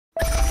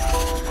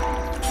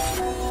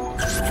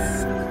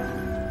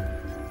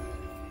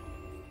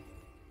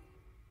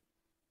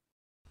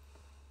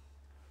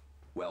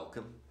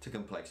Welcome to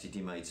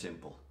Complexity Made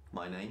Simple.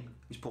 My name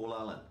is Paul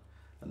Allen,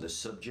 and the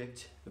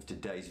subject of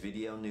today's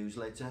video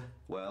newsletter,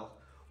 well,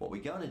 what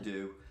we're going to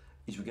do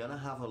is we're going to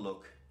have a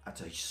look at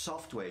a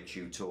software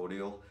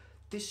tutorial,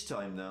 this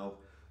time though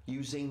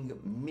using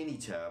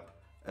Minitab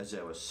as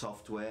our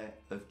software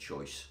of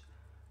choice.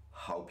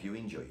 Hope you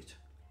enjoy it.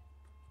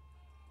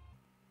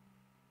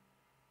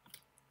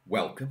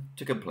 Welcome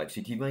to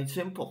Complexity Made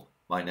Simple.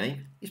 My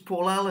name is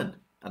Paul Allen,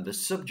 and the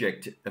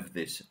subject of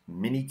this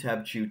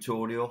Minitab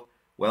tutorial,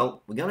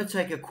 well, we're going to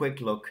take a quick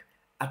look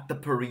at the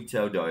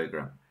Pareto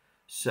diagram.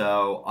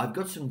 So I've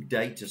got some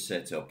data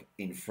set up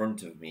in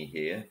front of me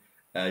here,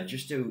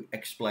 just to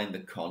explain the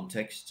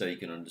context so you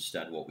can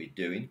understand what we're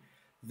doing.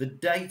 The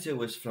data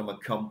was from a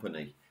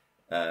company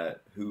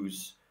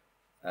whose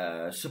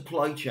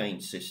supply chain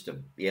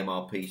system, the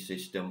MRP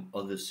system,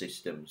 other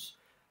systems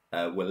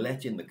were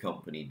letting the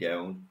company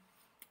down,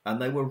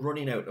 and they were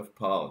running out of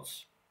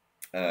parts.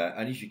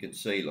 And as you can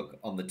see, look,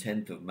 on the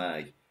 10th of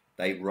May,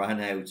 they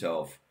ran out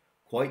of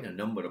quite a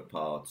number of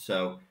parts.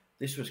 So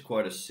this was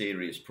quite a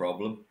serious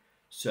problem.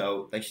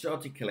 So they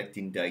started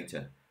collecting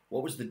data.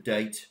 What was the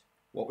date?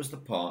 What was the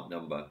part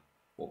number?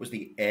 What was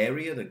the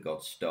area that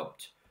got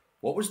stopped?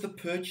 What was the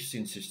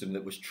purchasing system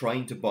that was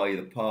trying to buy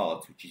the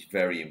parts, which is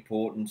very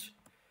important.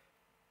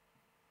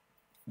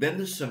 Then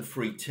there's some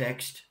free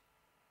text,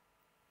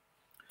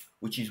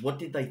 which is what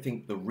did they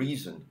think the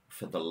reason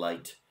for the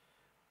late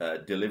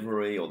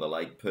delivery or the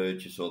late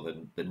purchase or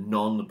the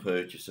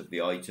non-purchase of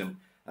the item.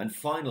 And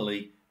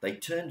finally, they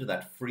turned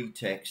that free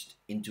text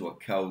into a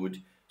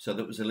code, so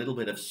there was a little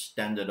bit of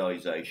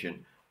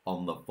standardization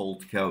on the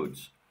fault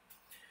codes.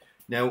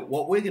 Now,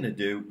 what we're going to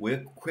do,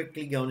 we're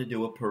quickly going to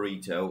do a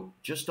Pareto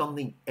just on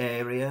the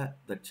area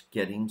that's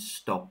getting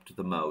stopped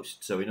the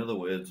most. So in other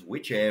words,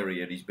 which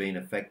area is being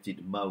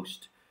affected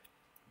most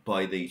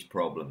by these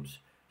problems.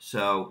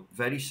 So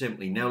very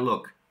simply, now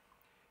look,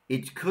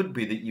 it could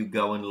be that you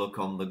go and look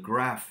on the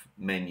graph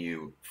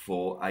menu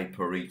for a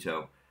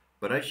Pareto.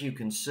 But as you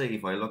can see,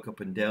 if I look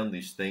up and down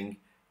this thing,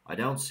 I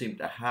don't seem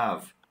to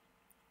have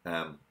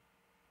a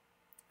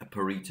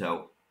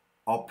Pareto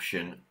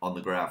option on the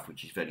graph,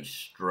 which is very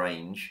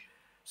strange.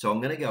 So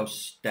I'm going to go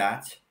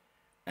Stat,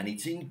 and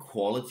it's in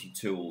Quality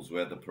Tools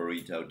where the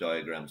Pareto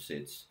diagram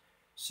sits.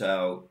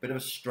 So a bit of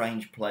a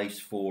strange place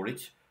for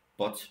it,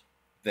 but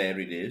there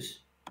it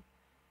is.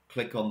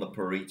 Click on the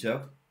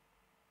Pareto.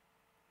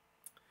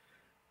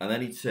 And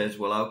then it says,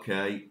 well,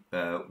 okay,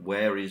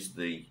 where is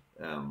the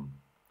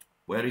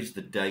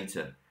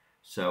data?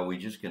 So we're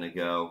just going to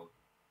go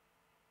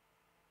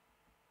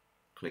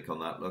click on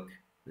that. Look,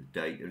 the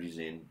data is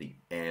in the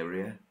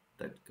area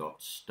that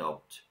got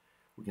stopped.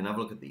 We can have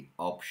a look at the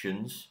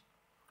options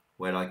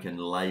where I can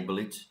label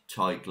it,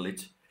 title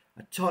it.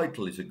 A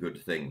title is a good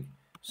thing.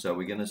 So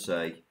we're going to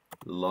say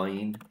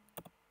line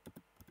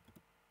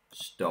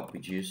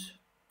stoppages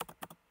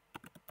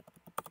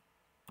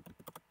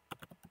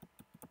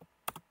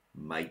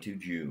May to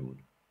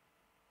June,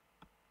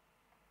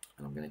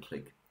 and I'm going to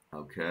click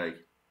OK,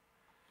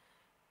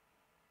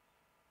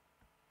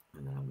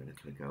 and then I'm going to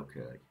click OK,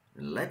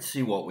 and let's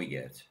see what we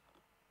get.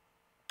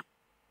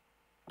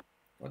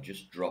 I'll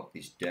just drop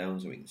this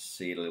down so we can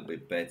see it a little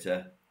bit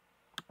better.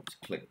 Let's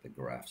click the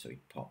graph so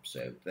it pops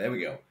out. There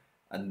we go,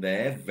 and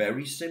there,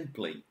 very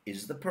simply,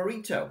 is the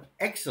Pareto.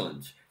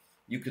 Excellent.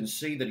 You can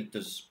see that it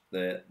does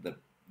the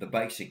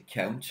basic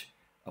count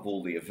of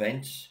all the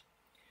events.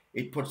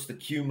 It puts the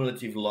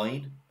cumulative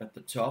line at the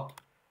top,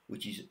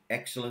 which is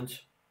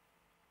excellent.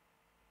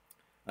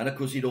 And of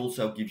course, it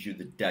also gives you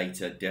the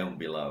data down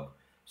below.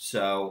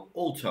 So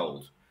all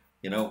told,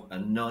 you know, a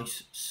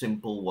nice,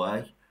 simple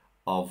way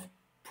of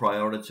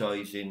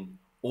prioritizing,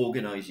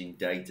 organizing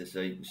data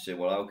so you can say,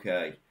 well,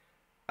 okay,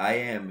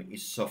 AM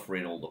is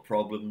suffering all the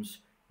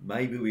problems.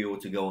 Maybe we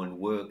ought to go and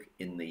work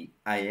in the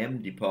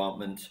AM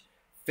department,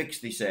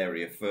 fix this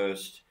area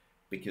first,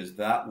 because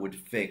that would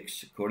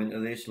fix, according to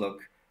this,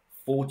 look,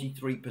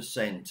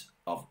 43%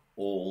 of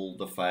all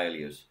the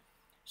failures.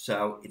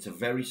 So it's a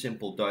very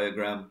simple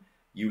diagram.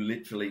 You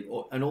literally,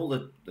 and all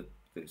the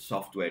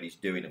software is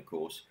doing, of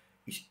course,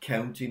 is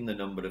counting the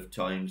number of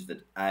times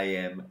that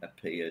AM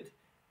appeared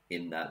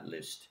in that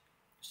list.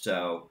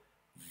 So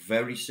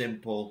very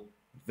simple.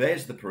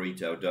 There's the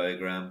Pareto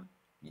diagram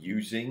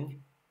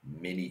using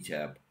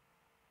Minitab.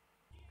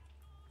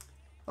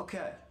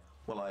 Okay,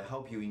 well, I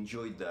hope you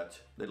enjoyed that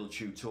little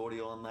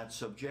tutorial on that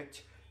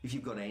subject. If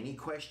you've got any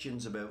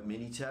questions about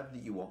Minitab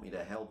that you want me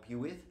to help you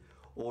with,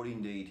 or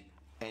indeed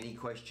any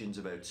questions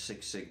about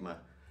Six Sigma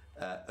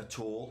at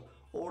all,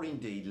 or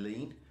indeed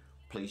Lean,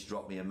 please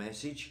drop me a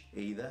message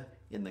either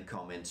in the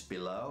comments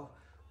below.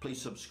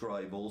 Please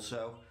subscribe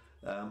also.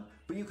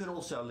 But you can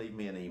also leave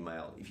me an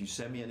email. If you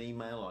send me an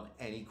email on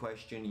any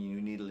question and you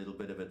need a little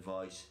bit of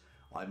advice,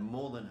 I'm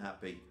more than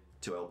happy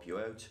to help you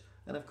out.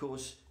 And of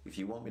course, if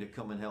you want me to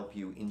come and help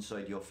you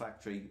inside your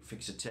factory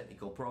fix a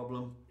technical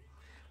problem,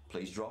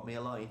 please drop me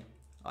a line.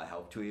 I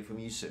hope to hear from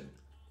you soon.